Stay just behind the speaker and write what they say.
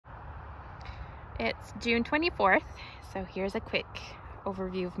It's June 24th, so here's a quick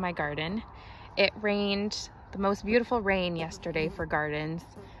overview of my garden. It rained, the most beautiful rain yesterday for gardens.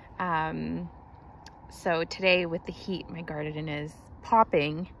 So today with the heat, my garden is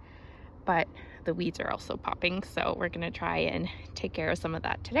popping, but the weeds are also popping, so we're gonna try and take care of some of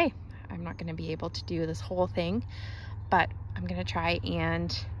that today. I'm not gonna be able to do this whole thing, but I'm gonna try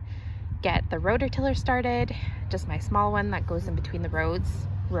and get the rototiller started, just my small one that goes in between the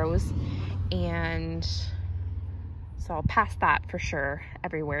rows, and so I'll pass that for sure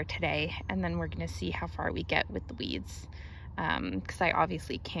everywhere today, and then we're gonna see how far we get with the weeds, because I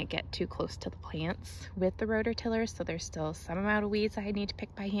obviously can't get too close to the plants with the rototiller, so there's still some amount of weeds I need to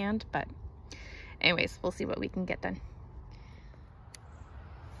pick by hand, but anyways, we'll see what we can get done.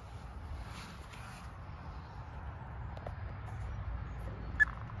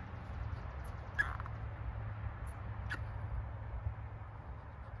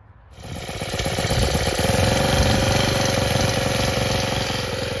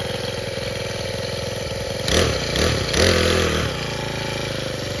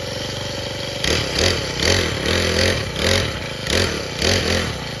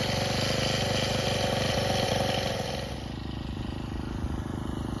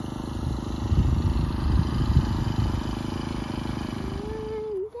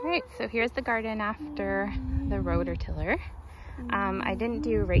 Alright, so here's the garden after the rototiller. I didn't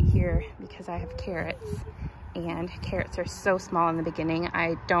do right here because I have carrots, and carrots are so small in the beginning.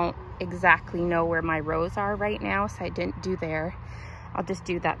 I don't exactly know where my rows are right now, so I didn't do there. I'll just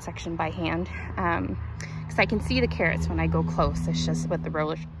do that section by hand, because I can see the carrots when I go close. It's just with the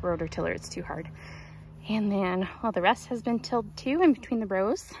rototiller, it's too hard. And then, well, the rest has been tilled too in between the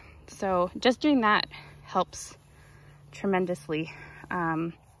rows. So just doing that helps tremendously.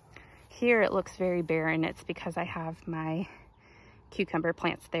 Here it looks very barren. It's because I have my cucumber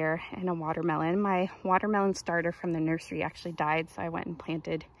plants there and a watermelon. My watermelon starter from the nursery actually died, so I went and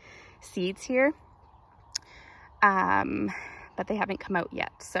planted seeds here. But they haven't come out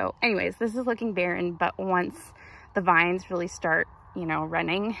yet. So anyways, this is looking barren, but once the vines really start, you know,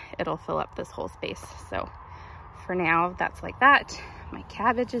 running, it'll fill up this whole space. So for now, that's like that. My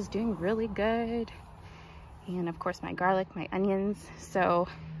cabbage is doing really good. And of course my garlic, my onions. So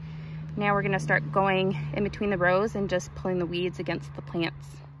now we're gonna start going in between the rows and just pulling the weeds against the plants.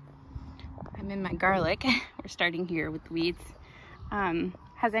 I'm in my garlic. We're starting here with the weeds.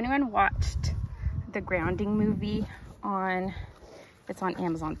 Has anyone watched the Grounding movie it's on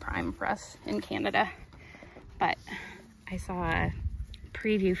Amazon Prime for us in Canada, but I saw a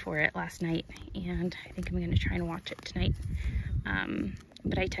preview for it last night and I think I'm gonna try and watch it tonight.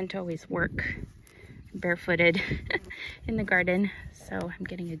 But I tend to always work barefooted in the garden, so I'm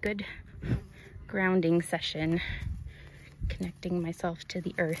getting a good grounding session, connecting myself to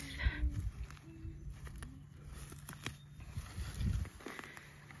the earth.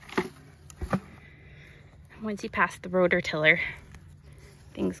 Once you pass the rototiller,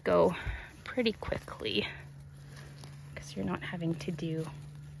 things go pretty quickly because you're not having to do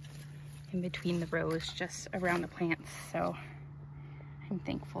in between the rows, just around the plants, so I'm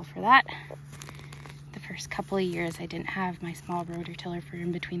thankful for that. The first couple of years I didn't have my small rototiller for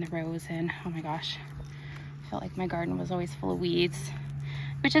in between the rows, and oh my gosh, I felt like my garden was always full of weeds,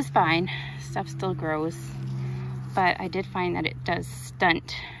 which is fine, stuff still grows, but I did find that it does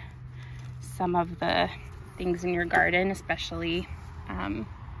stunt some of the things in your garden, especially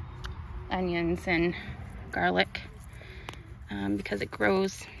onions and garlic, because it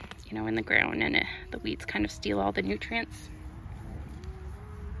grows, you know, in the ground, and the weeds kind of steal all the nutrients.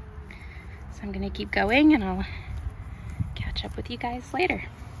 So I'm gonna keep going and I'll catch up with you guys later.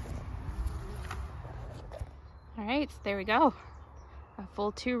 All right, so there we go. A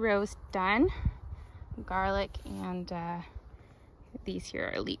full 2 rows done. Garlic and these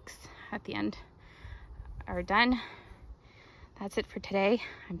here are leeks at the end are done. That's it for today.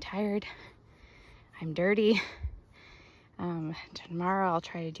 I'm tired. I'm dirty. Tomorrow I'll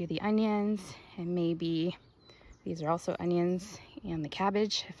try to do the onions, and maybe these are also onions, and the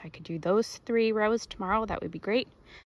cabbage. If I could do those 3 rows tomorrow, that would be great.